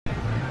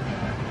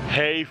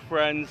Hey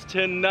friends,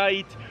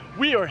 tonight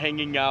we are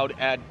hanging out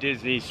at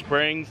Disney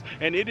Springs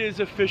and it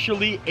is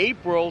officially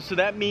April, so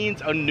that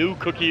means a new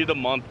cookie of the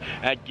month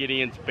at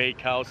Gideon's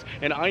Bakehouse.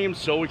 And I am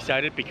so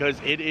excited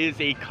because it is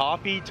a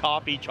coffee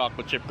toffee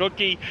chocolate chip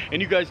cookie, and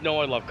you guys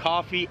know I love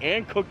coffee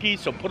and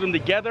cookies, so put them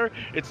together,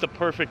 it's the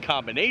perfect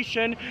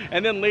combination.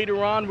 And then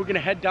later on we're gonna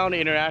head down to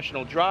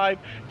International Drive,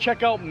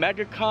 check out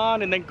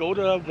MegaCon, and then go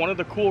to one of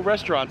the cool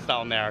restaurants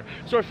down there.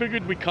 So I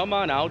figured we'd come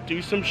on out,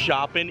 do some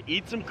shopping,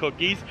 eat some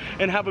cookies,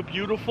 and have a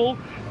beautiful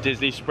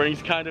Disney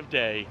Springs kind of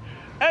day.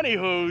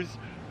 Anywho's,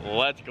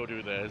 let's go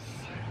do this.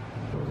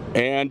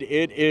 And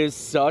it is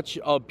such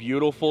a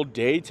beautiful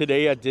day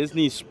today at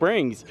Disney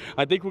Springs.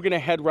 I think we're gonna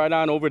head right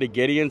on over to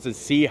Gideon's and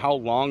see how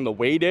long the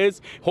wait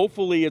is.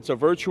 Hopefully it's a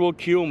virtual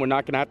queue and we're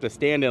not gonna have to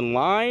stand in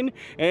line,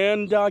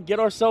 and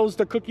get ourselves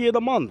the cookie of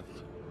the month.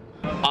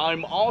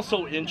 I'm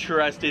also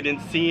interested in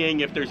seeing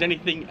if there's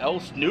anything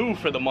else new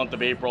for the month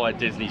of April at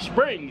Disney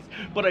Springs,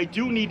 but I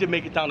do need to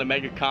make it down to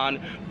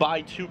MegaCon by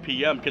 2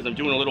 p.m. because I'm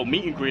doing a little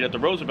meet and greet at the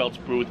Roosevelt's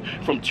booth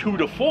from 2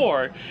 to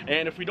 4,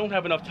 and if we don't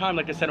have enough time,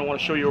 like I said, I want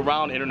to show you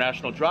around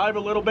International Drive a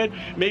little bit,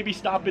 maybe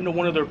stop into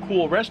one of their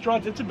cool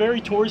restaurants. It's a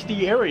very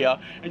touristy area,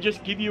 and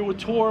just give you a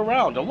tour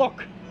around, a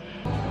look.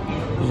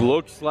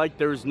 Looks like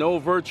there's no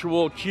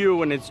virtual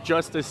queue and it's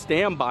just a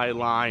standby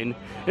line.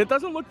 It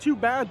doesn't look too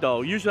bad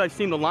though. Usually I've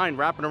seen the line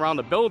wrapping around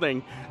the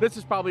building. This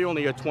is probably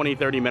only a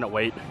 20-30 minute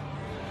wait.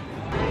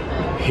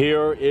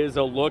 Here is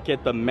a look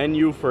at the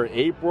menu for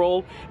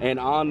April, and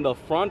on the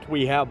front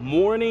we have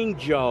Morning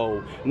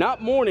Joe.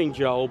 Not Morning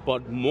Joe,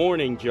 but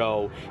Morning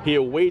Joe. He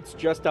awaits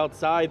just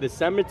outside the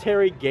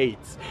cemetery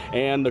gates.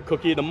 And the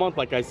cookie of the month,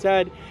 like I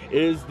said,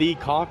 is the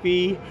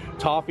coffee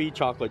toffee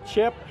chocolate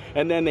chip.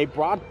 And then they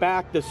brought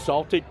back the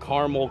salted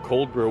caramel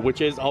cold brew,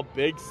 which is a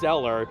big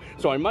seller.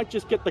 So I might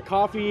just get the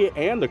coffee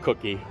and the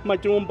cookie.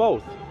 Might do them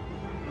both.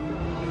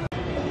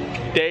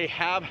 They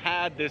have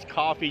had this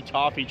coffee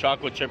toffee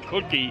chocolate chip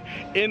cookie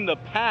in the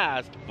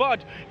past,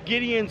 but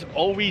Gideon's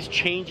always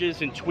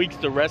changes and tweaks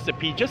the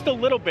recipe just a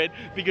little bit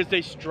because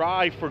they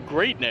strive for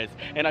greatness.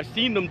 And I've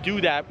seen them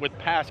do that with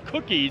past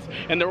cookies,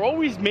 and they're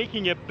always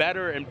making it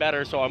better and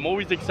better. So I'm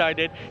always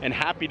excited and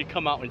happy to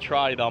come out and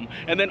try them.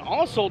 And then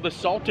also the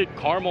salted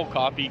caramel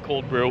coffee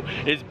cold brew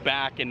is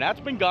back, and that's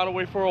been gone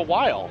away for a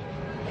while.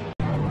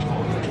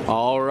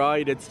 All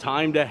right, it's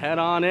time to head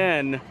on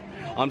in.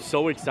 I'm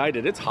so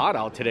excited. It's hot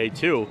out today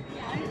too.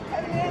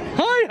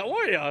 Hi, how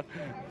are ya?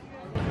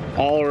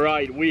 All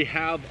right, we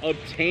have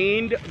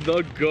obtained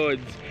the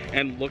goods,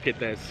 and look at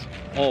this.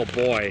 Oh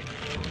boy,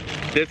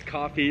 this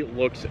coffee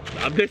looks,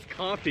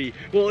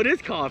 well, it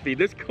is coffee.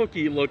 This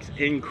cookie looks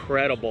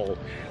incredible.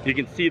 You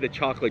can see the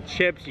chocolate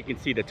chips, you can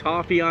see the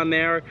toffee on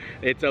there.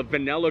 It's a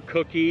vanilla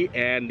cookie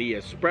and the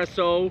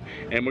espresso,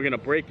 and we're gonna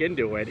break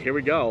into it. Here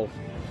we go.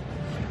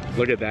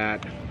 Look at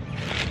that.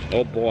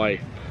 Oh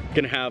boy.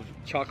 Gonna have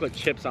chocolate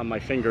chips on my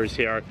fingers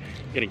here.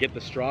 Gonna get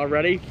the straw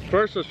ready.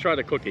 First, let's try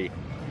the cookie.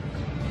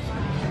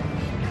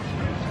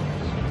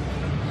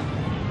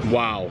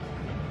 Wow,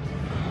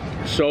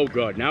 so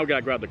good. Now we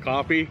gotta grab the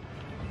coffee.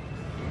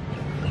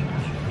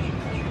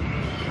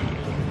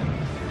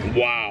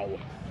 Wow,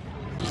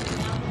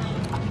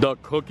 the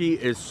cookie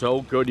is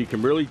so good. You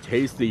can really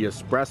taste the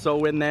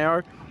espresso in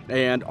there,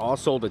 and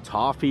also the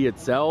toffee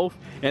itself.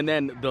 And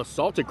then the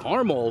salted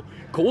caramel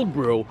cold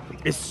brew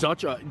is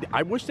such a,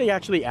 I wish they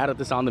actually added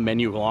this on the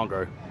menu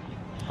longer.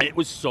 It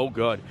was so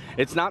good.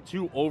 It's not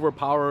too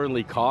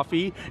overpoweringly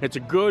coffee. It's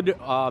a good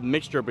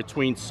mixture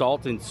between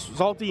salty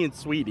and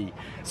sweetie.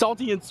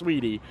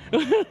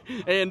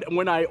 And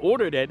when I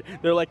ordered it,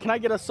 they're like, can I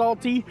get a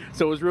salty?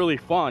 So it was really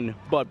fun.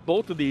 But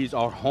both of these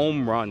are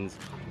home runs.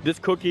 This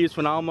cookie is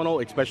phenomenal,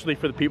 especially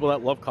for the people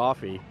that love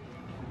coffee.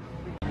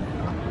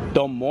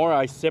 The more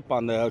I sip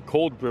on the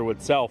cold brew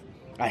itself,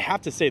 I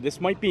have to say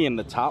this might be in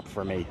the top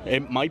for me.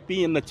 It might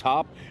be in the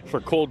top for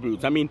cold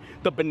brews. I mean,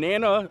 the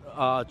banana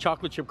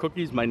chocolate chip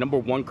cookie is my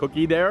 #1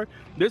 cookie there.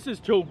 This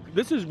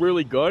is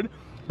really good,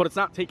 but it's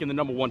not taking the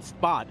 #1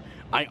 spot.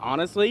 I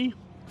honestly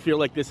feel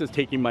like this is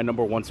taking my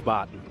 #1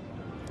 spot.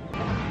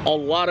 A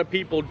lot of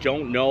people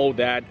don't know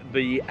that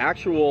the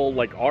actual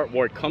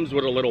artwork comes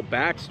with a little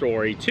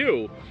backstory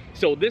too.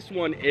 So this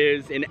one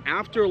is an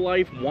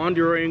afterlife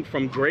wandering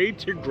from grave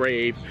to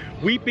grave,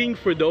 weeping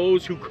for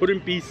those who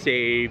couldn't be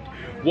saved.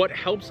 What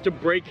helps to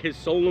break his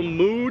solemn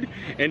mood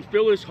and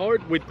fill his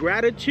heart with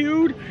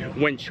gratitude?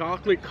 When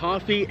chocolate,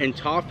 coffee, and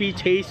toffee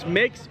taste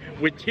mix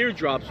with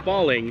teardrops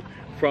falling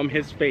from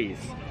his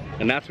face.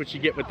 And that's what you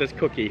get with this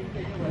cookie.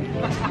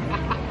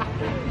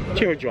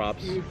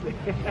 Teardrops.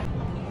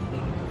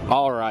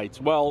 All right,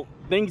 well,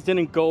 things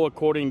didn't go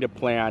according to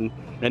plan,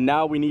 and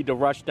now we need to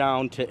rush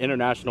down to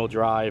International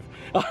Drive.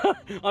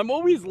 I'm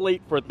always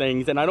late for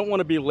things, and I don't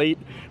want to be late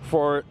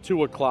for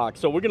 2 o'clock.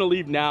 So we're gonna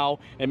leave now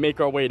and make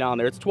our way down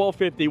there. It's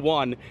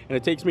 12:51, and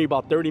it takes me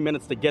about 30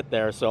 minutes to get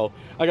there, so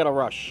I gotta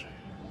rush.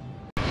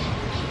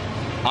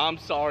 I'm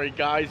sorry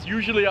guys,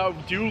 usually I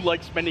do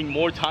like spending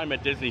more time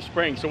at Disney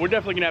Springs, so we're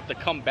definitely gonna have to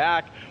come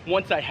back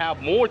once I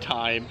have more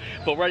time,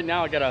 but right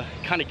now I gotta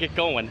kind of get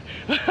going.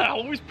 I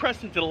always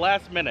press into the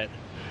last minute.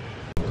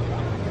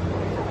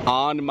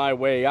 On my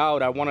way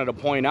out, I wanted to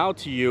point out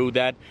to you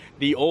that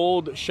the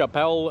old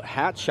Chappelle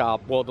hat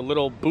shop, well, the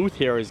little booth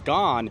here is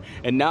gone,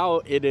 and now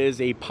it is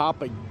a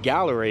pop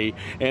gallery.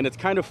 And it's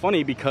kind of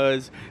funny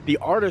because the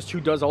artist who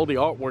does all the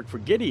artwork for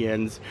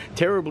Gideon's,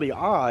 Terribly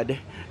Odd,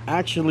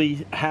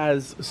 actually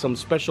has some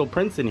special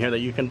prints in here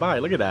that you can buy.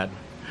 Look at that.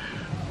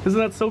 Isn't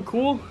that so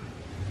cool?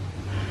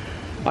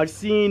 I've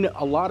seen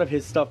a lot of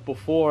his stuff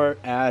before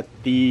at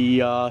the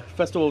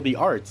Festival of the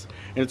Arts,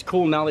 and it's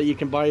cool now that you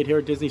can buy it here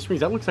at Disney Springs.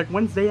 That looks like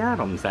Wednesday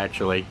Addams,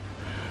 actually.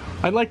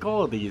 I like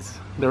all of these.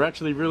 They're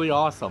actually really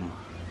awesome.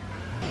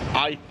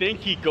 I think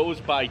he goes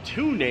by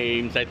 2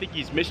 names. I think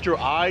he's Mr.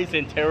 Eyes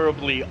and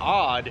Terribly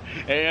Odd,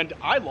 and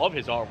I love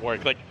his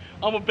artwork. Like,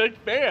 I'm a big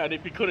fan,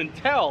 if you couldn't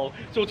tell.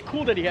 So it's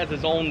cool that he has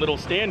his own little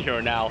stand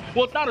here now.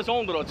 Well, it's not his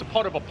own little, it's a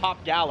part of a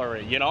pop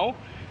gallery, you know?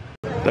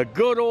 The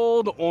good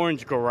old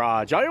Orange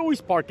Garage. I always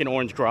park in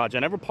Orange Garage. I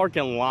never park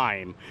in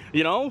Lime.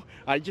 You know?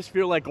 I just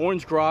feel like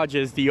Orange Garage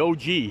is the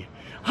OG.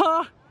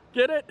 Huh?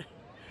 Get it?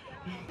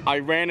 I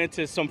ran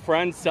into some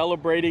friends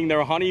celebrating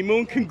their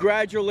honeymoon.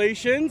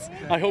 Congratulations.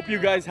 I hope you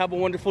guys have a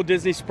wonderful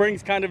Disney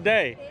Springs kind of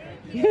day.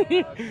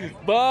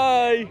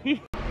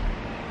 Bye.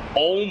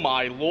 Oh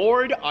my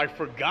Lord, I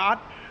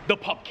forgot the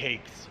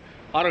cupcakes.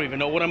 I don't even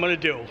know what I'm gonna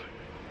do.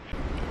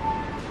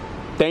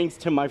 Thanks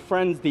to my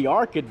friends, the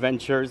Ark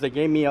Adventures, they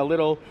gave me a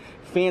little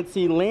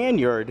fancy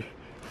lanyard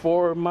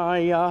for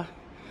my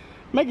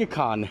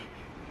MegaCon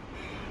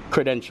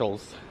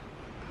credentials.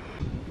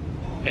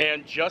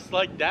 And just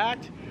like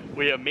that,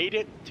 we have made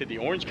it to the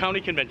Orange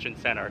County Convention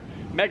Center,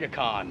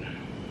 MegaCon.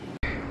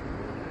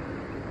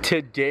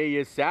 Today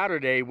is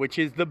Saturday, which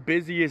is the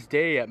busiest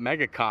day at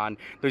MegaCon.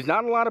 There's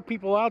not a lot of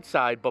people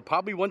outside, but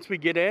probably once we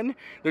get in,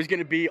 there's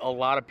gonna be a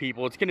lot of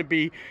people. It's gonna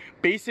be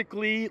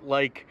basically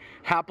like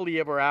Happily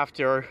Ever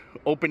After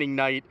opening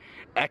night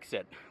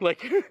exit.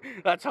 Like,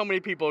 that's how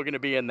many people are gonna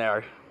be in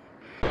there.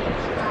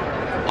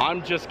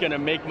 I'm just gonna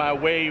make my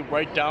way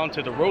right down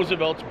to the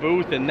Roosevelt's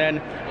booth, and then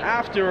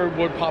after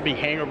we'll probably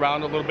hang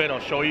around a little bit. I'll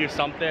show you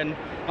something.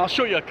 I'll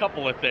show you a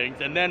couple of things,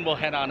 and then we'll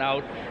head on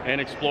out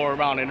and explore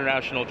around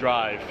International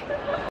Drive.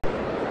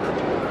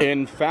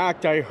 In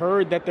fact, I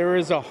heard that there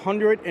is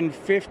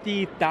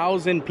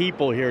 150,000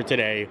 people here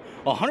today.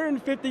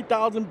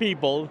 150,000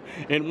 people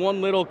in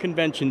one little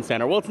convention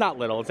center. Well, it's not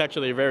little, it's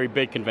actually a very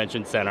big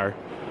convention center.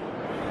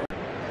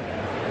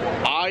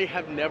 I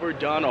have never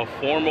done a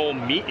formal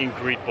meet and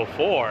greet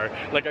before.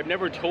 Like, I've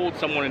never told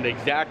someone an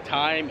exact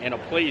time and a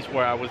place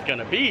where I was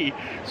gonna be,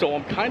 so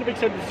I'm kind of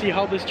excited to see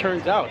how this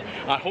turns out.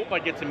 I hope I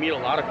get to meet a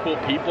lot of cool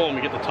people and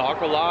we get to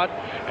talk a lot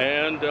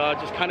and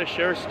just kind of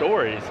share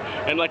stories.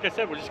 And like I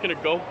said, we're just gonna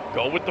go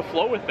with the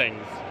flow of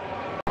things.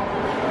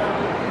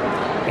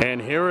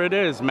 And here it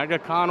is,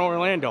 MegaCon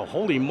Orlando.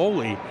 Holy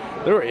moly,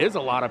 there is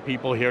a lot of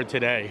people here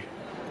today.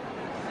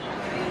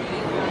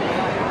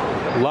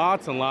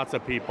 Lots and lots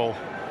of people.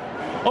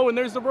 Oh, and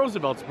there's the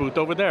Roosevelt's booth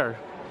over there.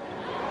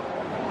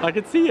 I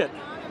can see it.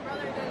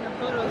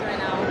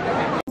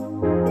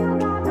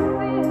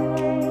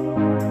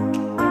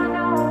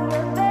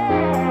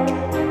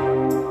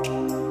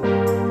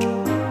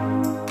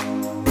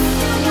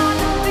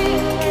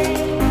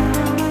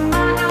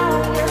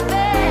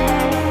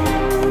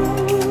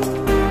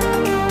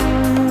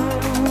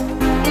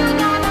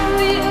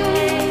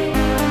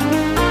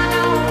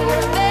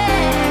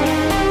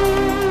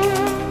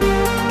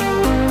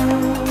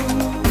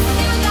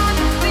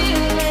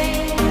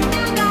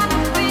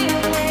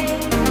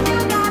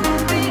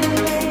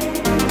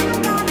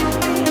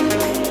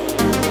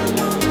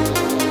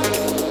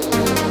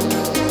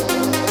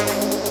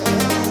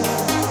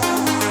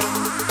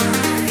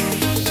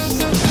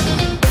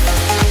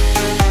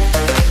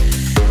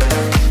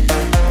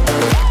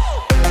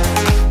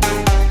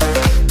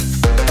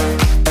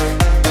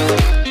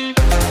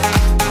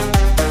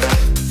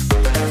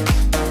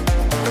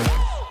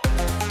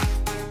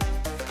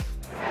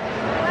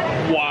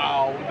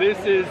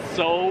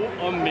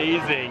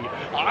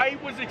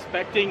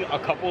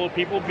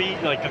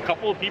 A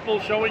couple of people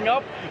showing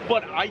up,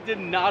 but I did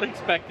not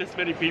expect this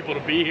many people to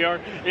be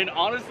here, and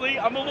honestly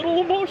I'm a little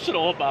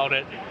emotional about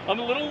it.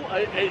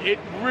 It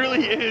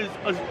really is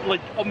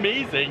like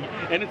amazing,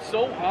 and it's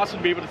so awesome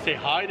to be able to say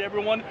hi to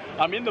everyone.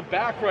 I'm in the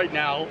back right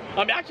now.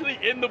 I'm actually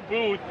in the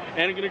booth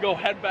and I'm gonna go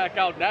head back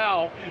out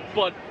now,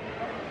 but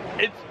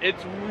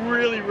it's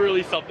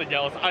really something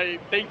else.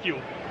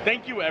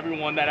 Thank you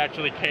everyone that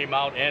actually came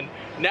out, and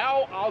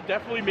now I'll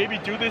definitely maybe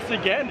do this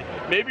again.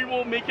 Maybe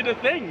we'll make it a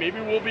thing. Maybe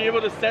we'll be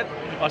able to set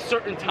a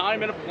certain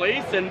time and a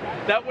place, and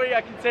that way I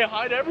can say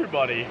hi to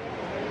everybody.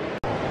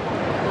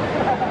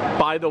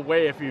 By the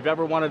way, if you've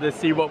ever wanted to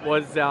see what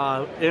was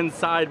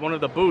inside one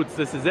of the booths,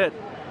 this is it.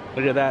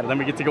 Look at that. Then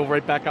we get to go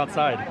right back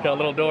outside. Got a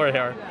little door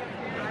here.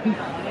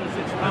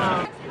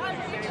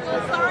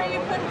 Sorry you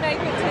couldn't make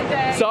it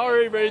today.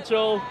 Sorry,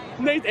 Rachel.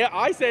 Nate,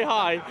 I say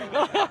hi.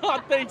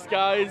 Thanks,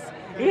 guys.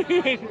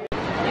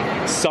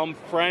 Some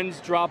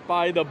friends dropped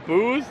by the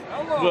booth.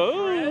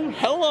 Hello,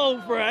 hello,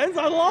 friends.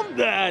 I love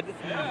that.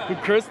 Yeah.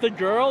 Krista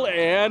Girl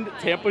and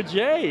Tampa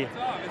J. What's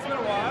up? It's been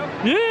a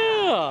while.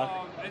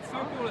 Yeah. It's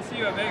so cool to see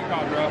you at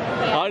Vaillancourt, bro.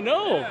 I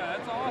know. Yeah,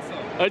 that's awesome.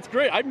 It's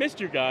great. I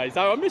missed you guys.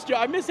 I missed you.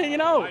 I miss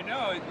hanging out. I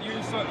know.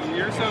 You're so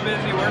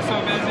busy. We're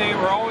so busy.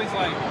 We're always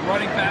like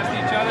running past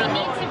each other.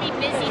 We need to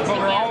be busy but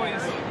together. We're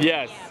always.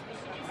 Yes.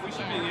 We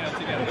should be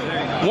together.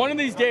 There you go. One of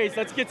these days,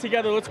 let's get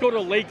together. Let's go to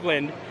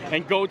Lakeland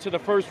and go to the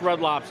first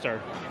Red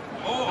Lobster.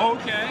 Oh,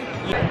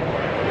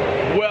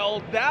 okay.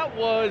 Well, that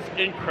was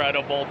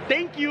incredible.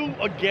 Thank you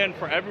again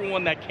for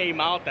everyone that came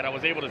out that I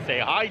was able to say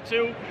hi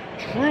to.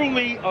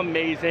 Truly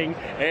amazing,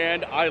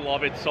 and I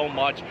love it so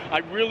much. I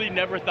really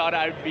never thought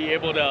I'd be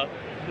able to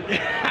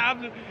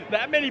have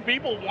that many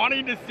people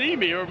wanting to see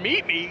me or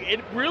meet me.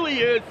 It really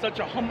is such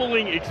a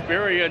humbling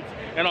experience,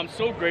 and I'm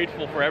so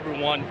grateful for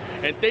everyone,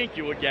 and thank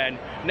you again.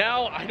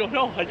 Now, I don't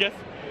know, I guess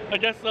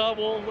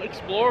we'll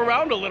explore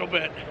around a little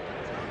bit.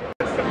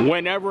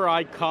 Whenever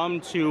I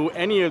come to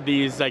any of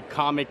these like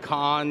Comic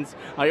Cons,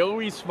 I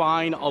always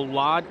find a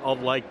lot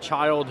of like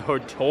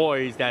childhood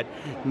toys that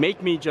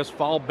make me just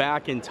fall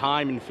back in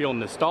time and feel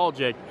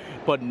nostalgic,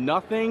 but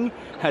nothing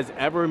has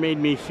ever made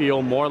me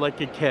feel more like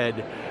a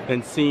kid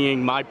than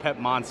seeing My Pet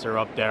Monster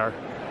up there.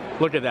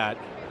 Look at that.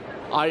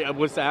 I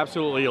was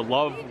absolutely in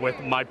love with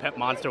My Pet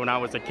Monster when I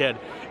was a kid.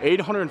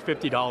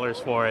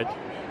 $850 for it,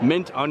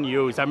 mint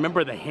unused. I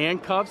remember the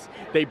handcuffs,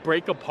 they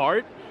break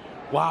apart.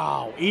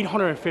 Wow,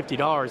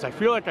 $850. I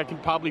feel like I can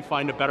probably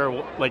find a better,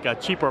 like a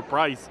cheaper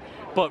price.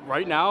 But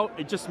right now,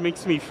 it just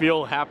makes me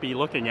feel happy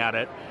looking at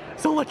it.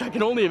 So like I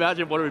can only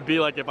imagine what it would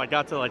be like if I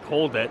got to like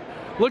hold it.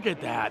 Look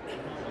at that.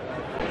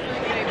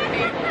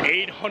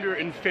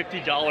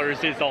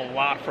 $850 is a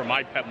lot for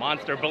My Pet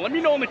Monster, but let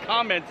me know in the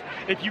comments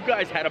if you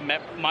guys had a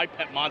My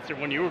Pet Monster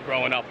when you were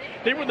growing up.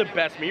 They were the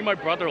best. Me and my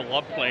brother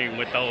loved playing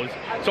with those,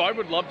 so I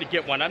would love to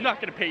get one. I'm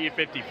not going to pay you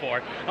 $50 for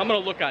it. I'm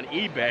going to look on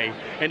eBay,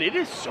 and it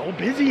is so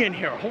busy in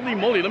here. Holy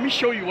moly, let me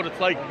show you what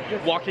it's like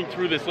walking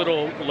through this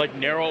little like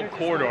narrow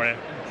corridor.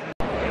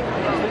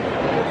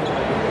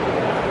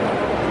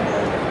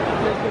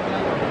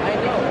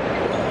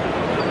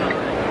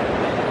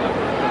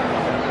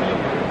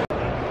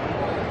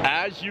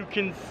 As you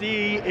can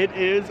see, it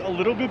is a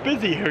little bit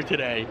busy here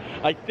today.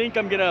 I think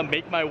I'm gonna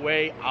make my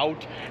way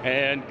out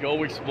and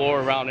go explore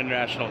around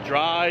International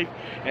Drive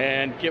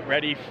and get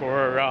ready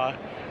for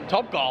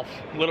Topgolf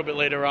a little bit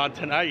later on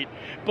tonight.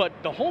 But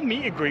the whole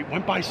meet and greet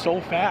went by so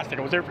fast, and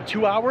I was there for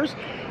 2 hours.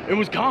 It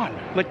was gone,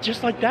 like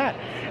just like that.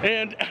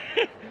 And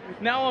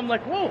now I'm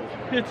like, whoa,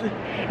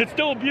 it's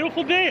still a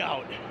beautiful day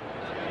out.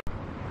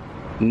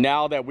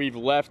 Now that we've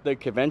left the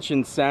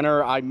convention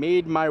center, I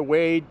made my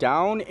way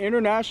down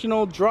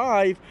International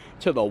Drive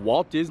to the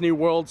Walt Disney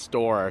World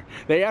store.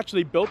 They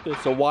actually built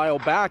this a while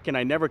back and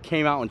I never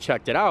came out and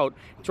checked it out.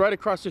 It's right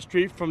across the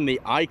street from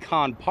the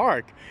Icon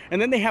Park.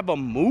 And then they have a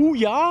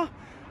Mooyah?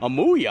 A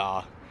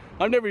Mooyah?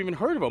 I've never even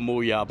heard of a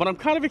Mooyah, but I'm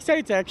kind of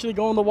excited to actually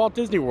go in the Walt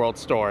Disney World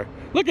store.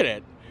 Look at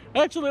it.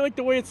 I actually like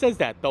the way it says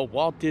that, the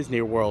Walt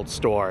Disney World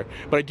store.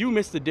 But I do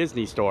miss the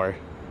Disney store.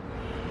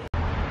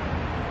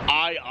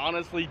 I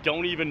honestly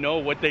don't even know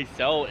what they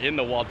sell in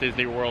the Walt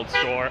Disney World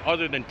store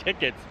other than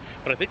tickets,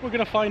 but I think we're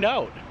gonna find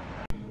out.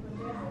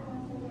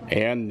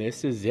 And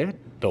this is it,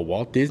 the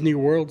Walt Disney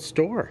World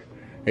store.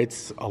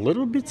 It's a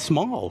little bit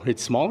small.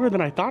 It's smaller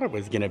than I thought it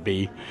was gonna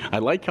be. I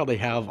like how they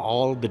have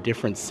all the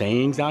different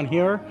sayings on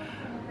here.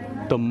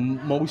 The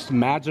most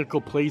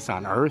magical place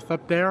on earth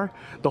up there.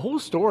 The whole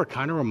store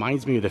kind of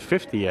reminds me of the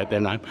 50th,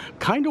 and I'm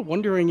kind of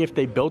wondering if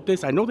they built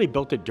this. I know they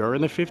built it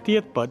during the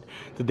 50th, but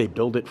did they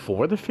build it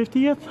for the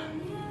 50th?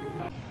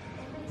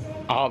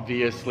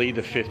 Obviously,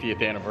 the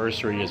 50th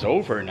anniversary is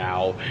over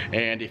now,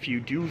 and if you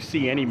do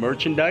see any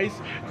merchandise,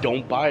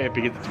 don't buy it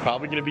because it's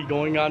probably going to be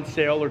going on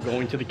sale or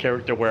going to the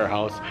character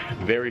warehouse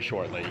very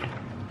shortly.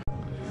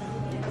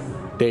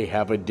 They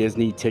have a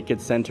Disney ticket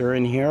center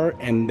in here,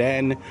 and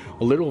then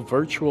a little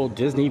virtual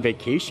Disney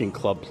vacation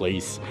club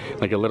place,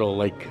 like a little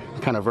like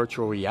kind of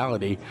virtual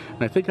reality.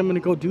 And I think I'm gonna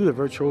go do the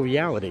virtual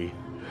reality.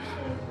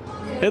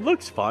 It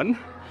looks fun.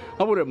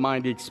 I wouldn't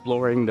mind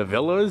exploring the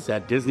villas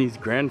at Disney's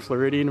Grand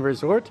Floridian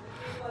Resort.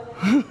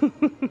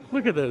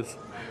 Look at this.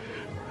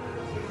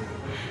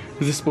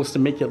 Is this supposed to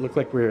make it look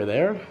like we were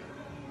there?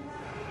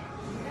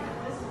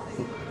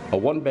 A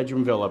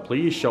one-bedroom villa,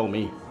 please show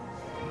me.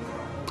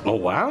 Oh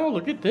wow,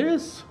 look at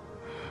this.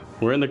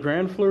 We're in the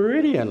Grand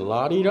Floridian,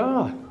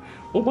 la-di-da.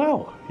 Oh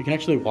wow, you can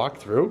actually walk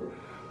through.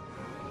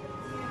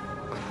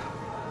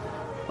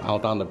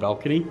 Out on the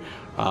balcony.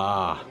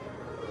 Ah,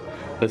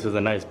 this is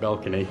a nice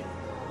balcony.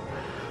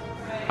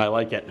 I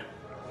like it.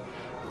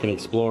 You can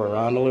explore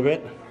around a little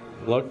bit.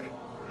 Look.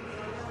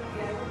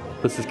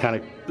 This is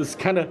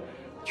kind of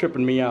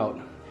tripping me out.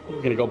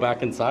 We're gonna go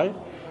back inside.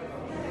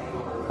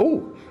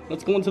 Oh,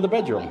 let's go into the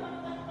bedroom.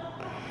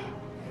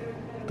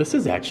 This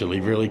is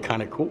actually really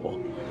kind of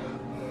cool.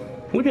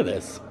 Look at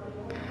this.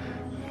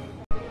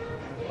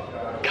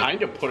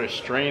 kind of put a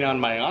strain on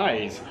my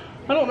eyes.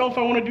 I don't know if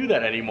I want to do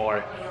that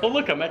anymore. Oh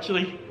look,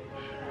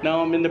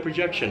 now I'm in the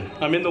projection.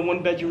 I'm in the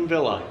 1-bedroom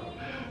villa.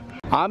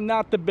 I'm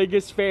not the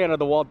biggest fan of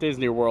the Walt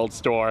Disney World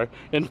store.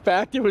 In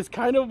fact, it was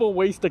kind of a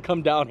waste to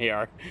come down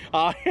here.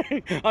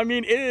 I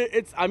mean,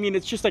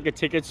 it's just like a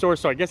ticket store,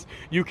 so I guess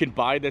you can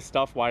buy this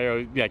stuff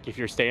while, like, if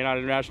you're staying on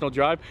International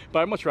Drive. But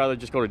I'd much rather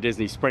just go to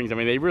Disney Springs. I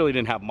mean, they really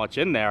didn't have much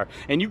in there.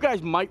 And you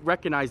guys might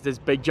recognize this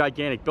big,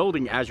 gigantic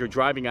building as you're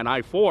driving on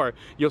I-4.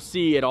 You'll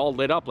see it all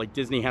lit up like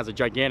Disney has a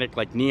gigantic,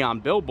 like, neon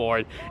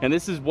billboard. And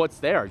this is what's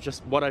there,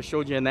 just what I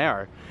showed you in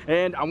there.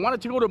 And I wanted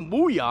to go to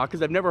Mooyah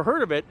because I've never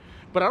heard of it,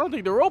 but I don't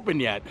think they're open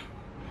yet.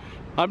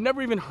 I've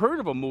never even heard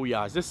of a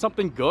Mooyah. Is this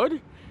something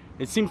good?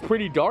 It seems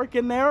pretty dark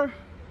in there.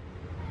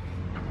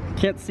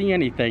 Can't see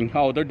anything.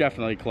 Oh, they're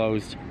definitely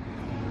closed.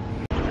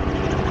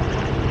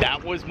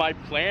 That was my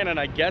plan, and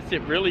I guess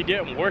it really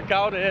didn't work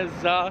out as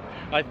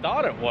I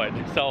thought it would.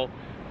 So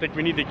I think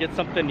we need to get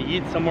something to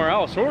eat somewhere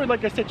else. Or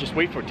like I said, just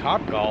wait for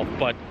Topgolf,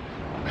 but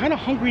I'm kind of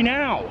hungry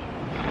now.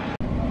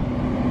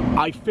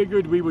 I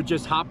figured we would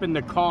just hop in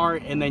the car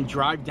and then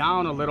drive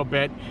down a little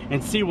bit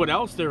and see what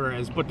else there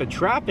is, but the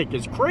traffic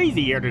is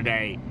crazy here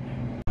today.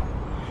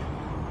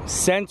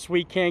 Since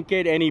we can't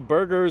get any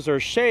burgers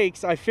or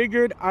shakes, I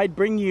figured I'd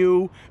bring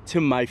you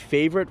to my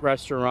favorite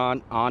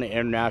restaurant on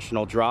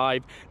International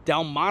Drive,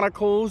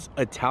 Delmonico's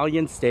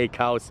Italian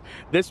Steakhouse.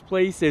 This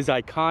place is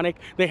iconic.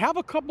 They have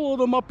a couple of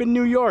them up in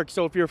New York,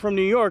 so if you're from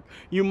New York,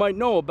 you might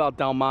know about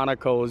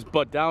Delmonico's,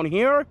 but down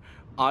here,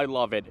 I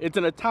love it. It's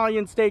an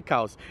Italian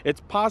steakhouse.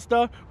 It's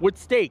pasta with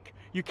steak.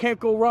 You can't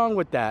go wrong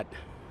with that.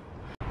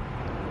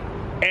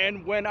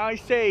 And when I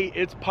say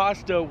it's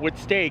pasta with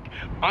steak,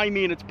 I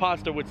mean it's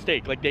pasta with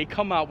steak. Like, they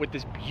come out with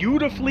this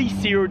beautifully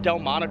seared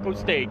Delmonico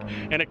steak,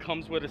 and it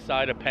comes with a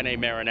side of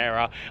penne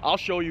marinara. I'll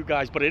show you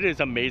guys, but it is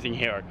amazing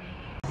here.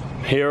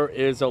 Here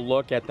is a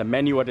look at the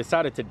menu. I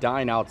decided to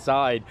dine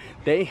outside.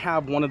 They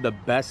have one of the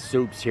best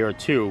soups here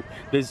too.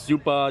 This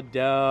zuppa de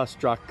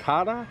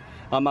stracciatella.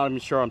 I'm not even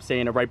sure I'm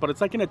saying it right, but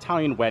it's like an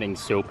Italian wedding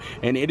soup,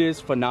 and it is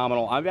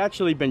phenomenal. I've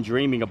actually been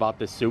dreaming about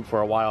this soup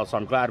for a while, so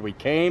I'm glad we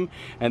came.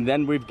 And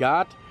then we've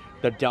got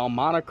the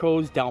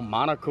Delmonico's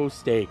Delmonico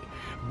steak.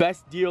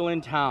 Best deal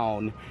in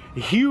town.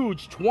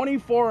 Huge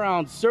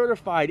 24-ounce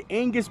certified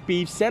Angus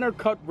beef center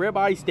cut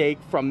ribeye steak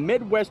from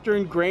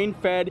Midwestern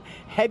grain-fed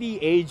heavy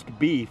aged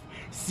beef,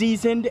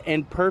 seasoned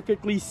and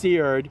perfectly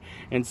seared,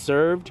 and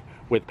served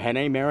with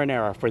penne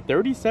marinara for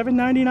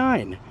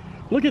 $37.99.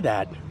 Look at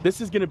that. This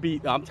is gonna be,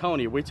 I'm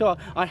telling you, wait till,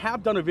 I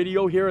have done a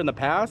video here in the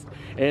past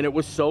and it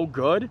was so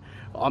good.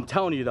 I'm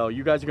telling you though,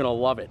 you guys are gonna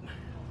love it.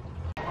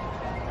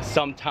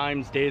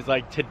 Sometimes days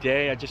like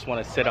today, I just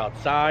wanna sit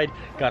outside.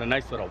 Got a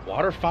nice little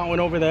water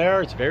fountain over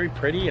there. It's very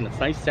pretty and it's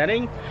nice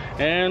setting.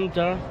 And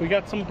we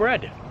got some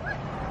bread.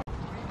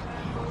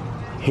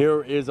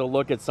 Here is a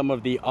look at some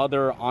of the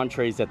other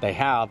entrees that they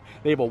have.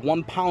 They have a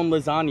 1-pound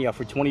lasagna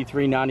for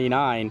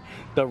 $23.99.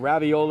 The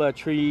raviola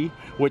tree,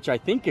 which I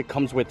think it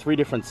comes with 3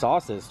 different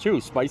sauces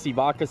too. Spicy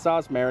vodka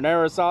sauce,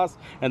 marinara sauce,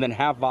 and then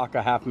half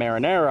vodka, half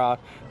marinara.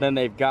 Then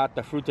they've got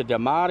the fruta de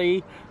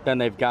mare. Then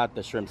they've got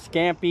the shrimp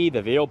scampi,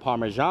 the veal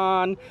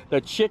parmesan,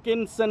 the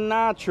chicken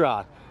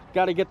Sinatra.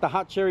 Got to get the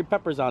hot cherry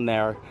peppers on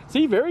there.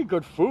 See, very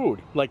good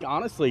food. Like,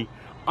 honestly,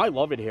 I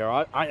love it here.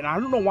 I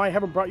don't know why I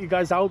haven't brought you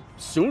guys out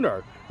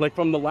sooner, like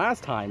from the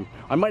last time.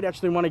 I might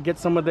actually want to get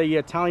some of the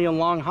Italian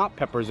long hot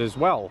peppers as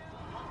well.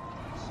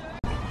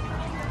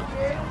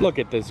 Look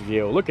at this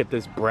view. Look at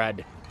this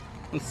bread.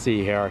 Let's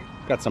see here.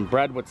 Got some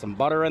bread with some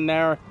butter in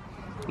there.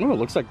 Oh, it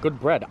looks like good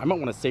bread. I might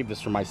want to save this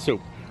for my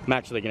soup. I'm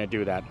actually going to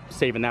do that.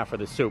 Saving that for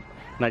the soup.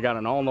 And I got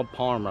an Arnold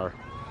Palmer,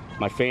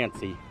 my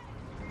fancy.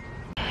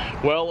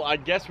 Well, I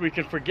guess we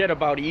can forget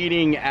about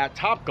eating at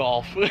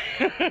Topgolf.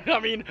 I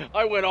mean,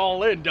 I went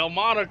all in.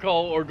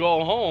 Delmonico or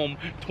go home,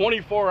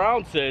 24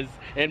 ounces.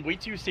 And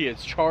wait till you see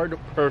it's charred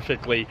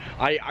perfectly.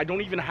 I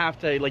don't even have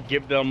to like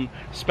give them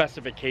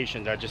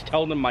specifications. I just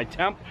tell them my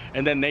temp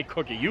and then they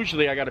cook it.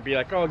 Usually I got to be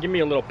like, oh, give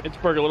me a little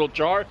Pittsburgh, a little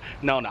char.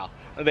 No.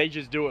 They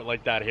just do it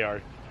like that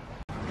here.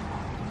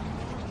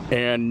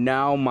 And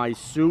now my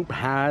soup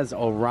has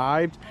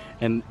arrived.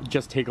 And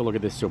just take a look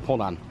at this soup.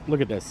 Hold on.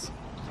 Look at this.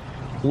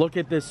 Look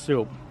at this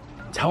soup.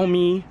 Tell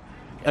me,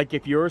 like,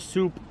 if you're a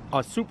soup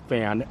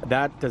fan,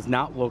 that does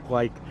not look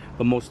like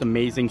the most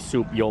amazing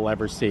soup you'll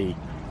ever see.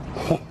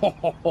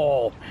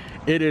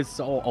 It is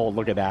so, oh,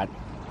 look at that.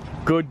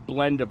 Good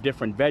blend of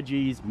different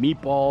veggies,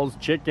 meatballs,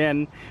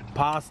 chicken,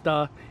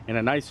 pasta, and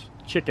a nice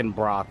chicken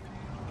broth.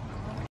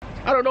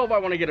 I don't know if I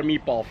want to get a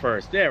meatball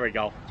first. There we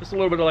go. Just a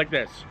little bit like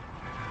this.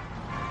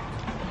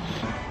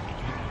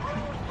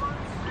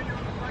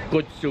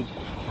 Good soup.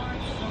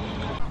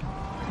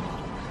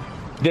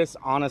 This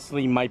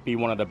honestly might be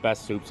one of the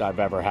best soups I've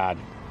ever had.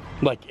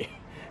 Like,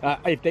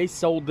 if they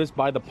sold this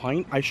by the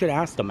pint, I should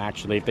ask them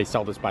actually if they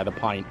sell this by the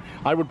pint.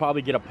 I would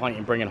probably get a pint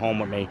and bring it home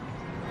with me.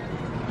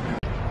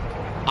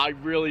 I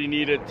really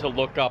needed to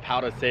look up how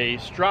to say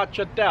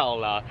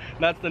stracciatella.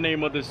 That's the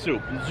name of the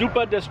soup.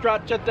 Zuppa de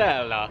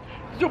stracciatella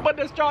Super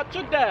de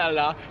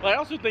stracciatella. I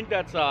also think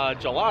that's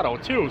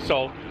gelato too,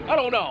 so I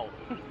don't know.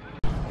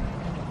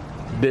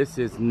 This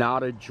is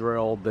not a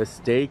drill. The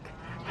steak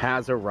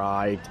has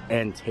arrived,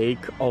 and take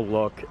a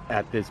look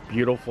at this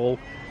beautiful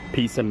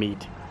piece of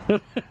meat.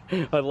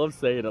 I love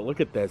saying it.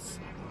 Look at this.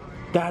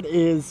 That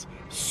is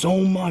so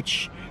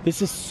much.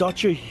 This is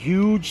such a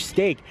huge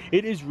steak.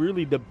 It is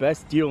really the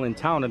best deal in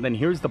town. And then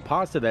here's the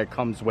pasta that it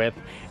comes with,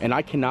 and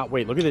I cannot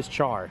wait. Look at this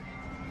char.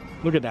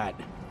 Look at that.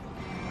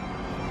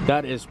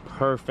 That is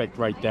perfect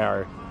right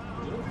there.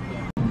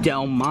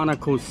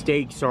 Delmonico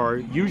steaks are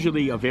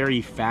usually a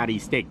very fatty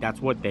steak. That's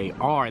what they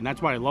are, and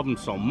that's why I love them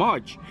so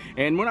much.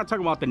 And we're not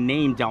talking about the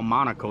name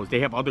Delmonicos. They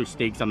have other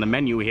steaks on the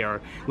menu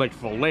here, like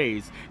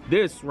fillets.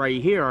 This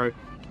right here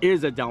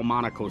is a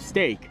Delmonico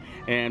steak,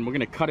 and we're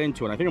gonna cut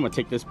into it. I think I'm gonna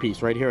take this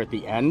piece right here at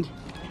the end.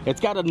 It's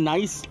got a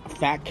nice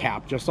fat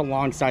cap just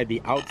alongside the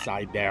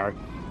outside there,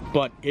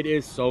 but it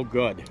is so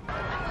good.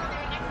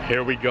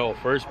 Here we go,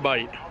 first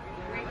bite.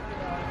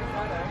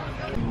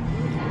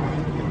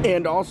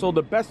 And also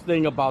the best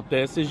thing about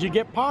this is you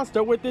get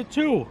pasta with it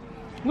too.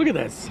 Look at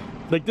this.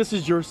 Like, this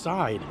is your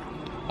side.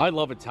 I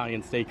love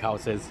Italian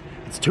steakhouses.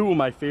 It's two of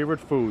my favorite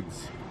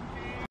foods.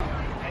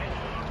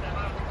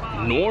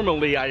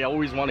 Normally I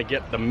always want to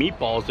get the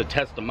meatballs to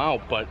test them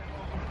out, but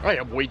I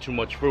have way too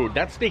much food.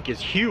 That steak is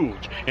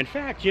huge. In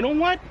fact, you know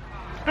what?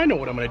 I know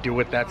what I'm gonna do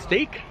with that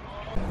steak.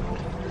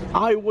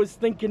 I was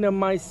thinking to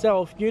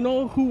myself, you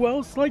know who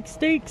else likes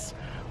steaks?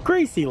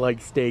 Gracie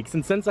likes steaks,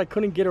 and since I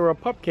couldn't get her a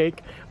cupcake,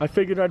 I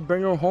figured I'd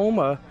bring her home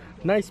a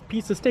nice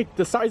piece of steak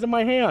the size of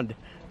my hand.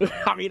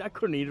 I mean, I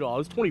couldn't eat it all. It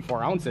was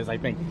 24 ounces, I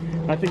think.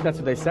 I think that's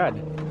what they said.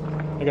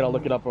 I gotta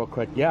look it up real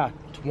quick. Yeah,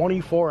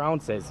 24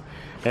 ounces.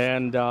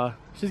 And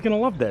she's gonna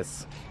love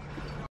this.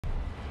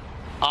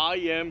 I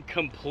am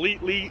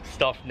completely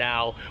stuffed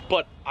now,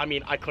 but I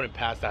mean, I couldn't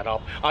pass that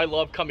up. I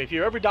love coming. If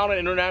you're ever down on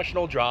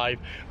International Drive,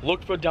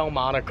 look for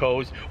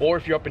Delmonico's, or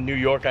if you're up in New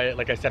York,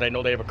 like I said, I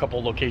know they have a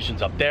couple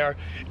locations up there.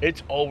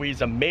 It's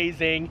always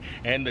amazing,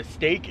 and the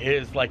steak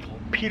is like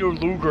Peter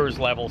Luger's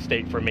level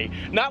steak for me.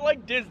 Not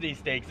like Disney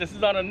steaks. This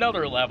is on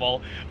another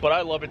level, but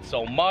I love it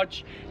so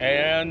much.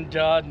 And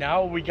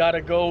now we gotta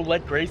go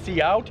let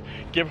Gracie out,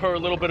 give her a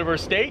little bit of her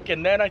steak,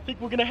 and then I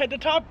think we're gonna head to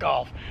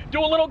Topgolf,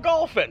 do a little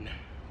golfing.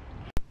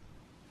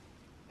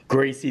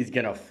 Gracie's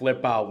gonna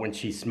flip out when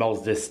she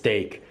smells this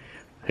steak.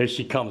 Here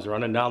she comes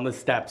running down the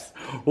steps.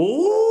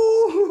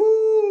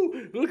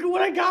 Ooh, look at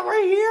what I got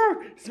right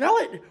here. Smell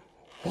it.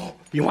 Oh,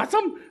 you want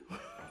some?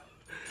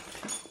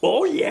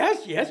 Oh,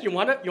 yes, yes. You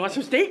want it? You want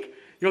some steak?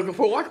 You want to go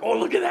for a walk? Oh,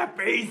 look at that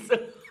face.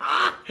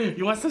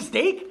 You want some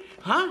steak?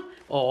 Huh?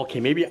 Oh, okay,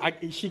 maybe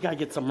she gotta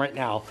get some right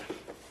now.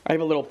 I have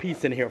a little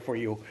piece in here for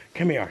you.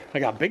 Come here. I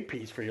got a big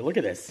piece for you. Look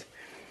at this.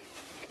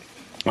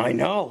 I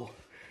know.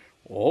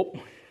 Oh.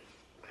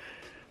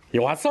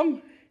 You want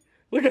some?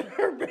 Look at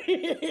her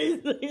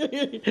face.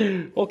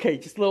 Okay,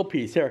 just a little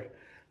piece here.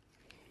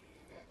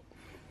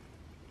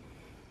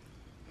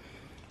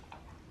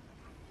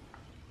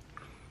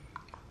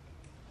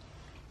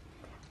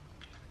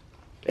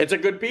 It's a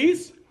good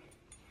piece?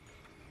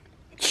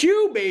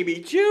 Chew,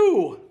 baby,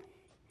 chew.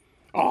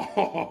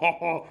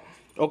 Oh,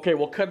 okay,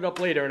 we'll cut it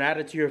up later and add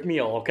it to your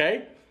meal,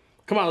 okay?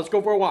 Come on, let's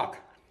go for a walk.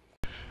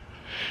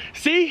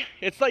 See,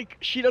 it's like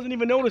she doesn't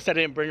even notice I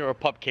didn't bring her a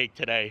cupcake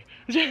today.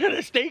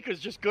 The steak is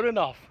just good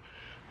enough.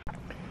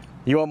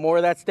 You want more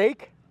of that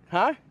steak?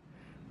 Huh?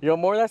 You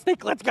want more of that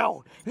steak? Let's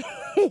go.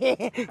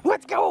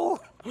 Let's go.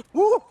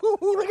 Woo,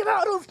 look at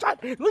that little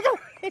shot. Look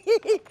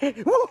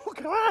at Woo,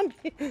 come on.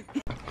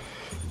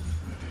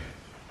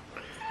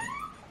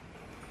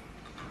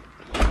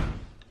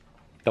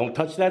 Don't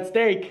touch that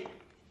steak.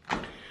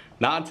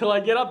 Not until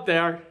I get up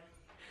there.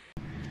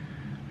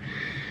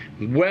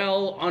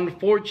 Well,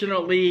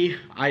 unfortunately,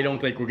 I don't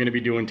think we're gonna be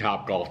doing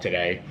Topgolf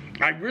today.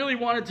 I really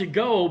wanted to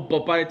go,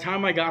 but by the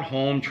time I got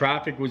home,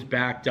 traffic was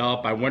backed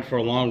up. I went for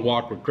a long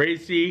walk with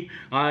Gracie.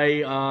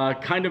 I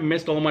kind of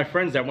missed all my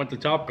friends that went to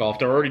Topgolf.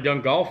 They're already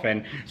done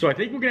golfing. So I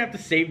think we're gonna have to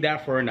save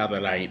that for another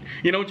night.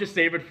 You know, just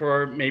save it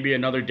for maybe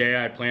another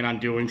day. I plan on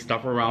doing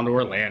stuff around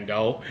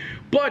Orlando.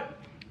 But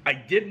I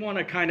did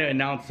wanna kinda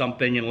announce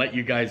something and let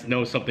you guys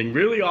know something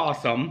really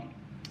awesome.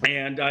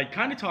 And I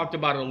kind of talked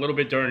about it a little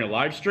bit during a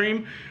live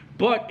stream,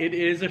 but it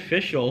is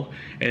official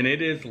and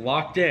it is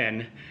locked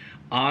in.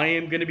 I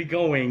am going to be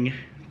going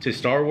to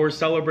Star Wars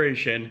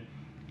Celebration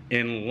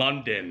in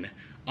London.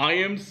 I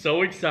am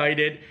so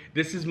excited.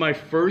 This is my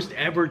first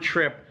ever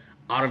trip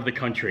out of the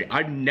country.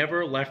 I've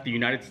never left the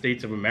United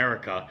States of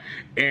America,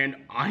 and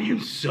I am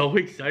so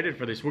excited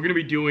for this. We're going to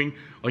be doing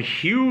a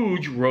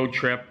huge road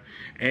trip,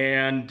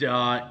 and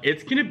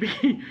it's gonna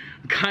be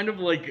kind of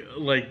like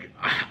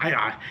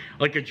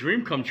a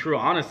dream come true,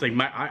 honestly.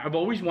 I've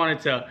always wanted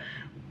to,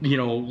 you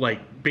know,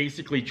 like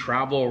basically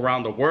travel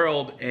around the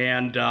world,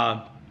 and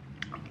I'm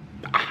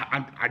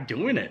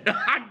doing it.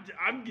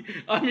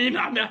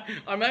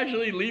 I'm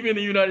actually leaving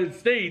the United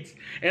States,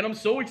 and I'm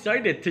so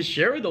excited to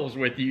share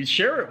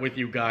it with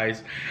you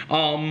guys.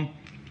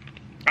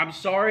 I'm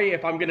sorry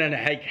if I'm gonna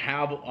like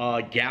have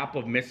a gap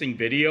of missing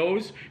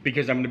videos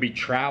because I'm gonna be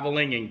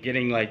traveling and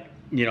getting like,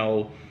 you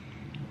know,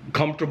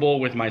 comfortable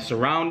with my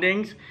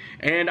surroundings.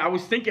 And I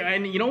was thinking,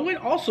 and you know what,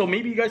 also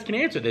maybe you guys can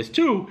answer this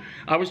too.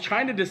 I was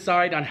trying to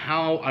decide on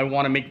how I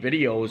want to make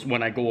videos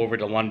when I go over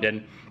to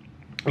London.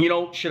 You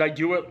know, should I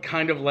do it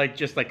kind of like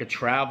just like a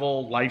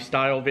travel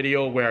lifestyle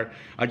video where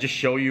I just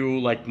show you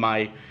like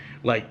my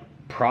like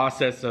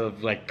process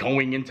of like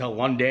going into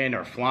London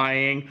or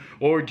flying,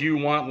 or do you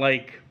want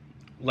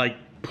like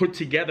put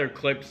together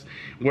clips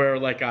where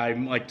like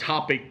I'm like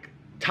topic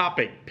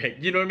pick,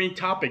 you know what I mean,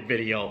 topic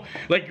video,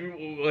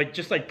 like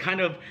just like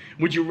kind of,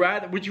 would you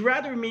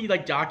rather me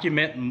like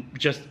document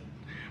just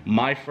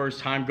my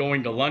first time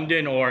going to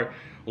London, or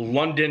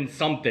London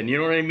something, you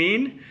know what I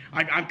mean?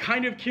 I'm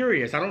kind of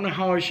curious. I don't know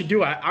how I should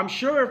do it. I'm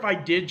sure if I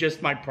did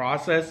just my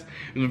process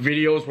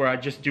videos where I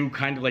just do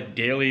kind of like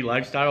daily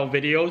lifestyle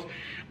videos,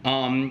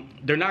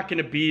 they're not going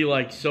to be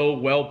like so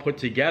well put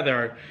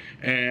together.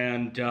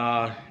 And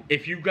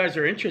if you guys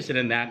are interested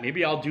in that,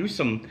 maybe I'll do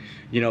some,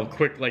 you know,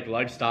 quick like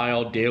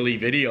lifestyle daily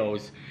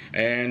videos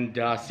and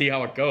see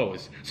how it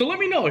goes. So let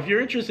me know if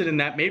you're interested in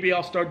that. Maybe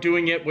I'll start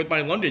doing it with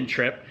my London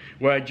trip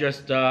where I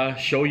just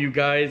show you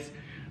guys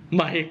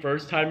my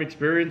first time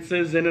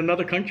experiences in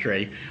another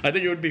country. I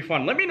think it would be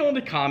fun. Let me know in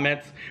the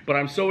comments, but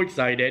I'm so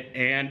excited,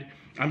 and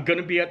I'm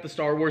gonna be at the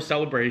Star Wars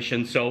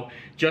celebration. So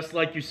just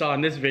like you saw in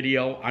this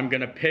video, I'm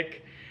gonna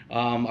pick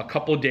a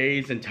couple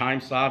days and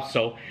time slots.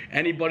 So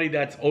anybody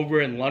that's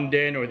over in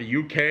London or the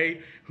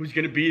UK who's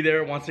gonna be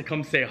there, wants to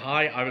come say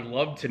hi, I would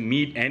love to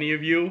meet any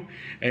of you.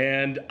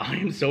 And I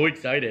am so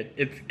excited.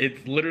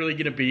 It's literally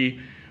gonna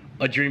be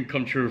a dream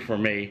come true for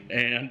me,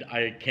 and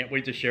I can't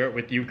wait to share it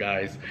with you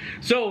guys.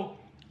 So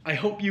I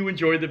hope you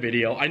enjoyed the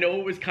video. I know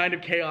it was kind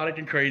of chaotic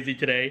and crazy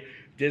today.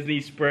 Disney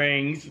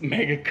Springs,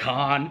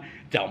 MegaCon,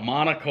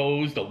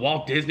 Delmonico's, the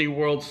Walt Disney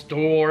World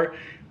store.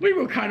 We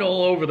were kind of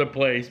all over the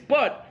place,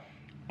 but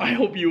I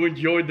hope you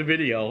enjoyed the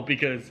video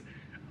because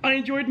I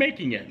enjoyed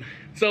making it.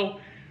 So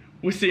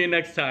we'll see you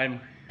next time.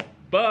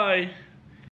 Bye.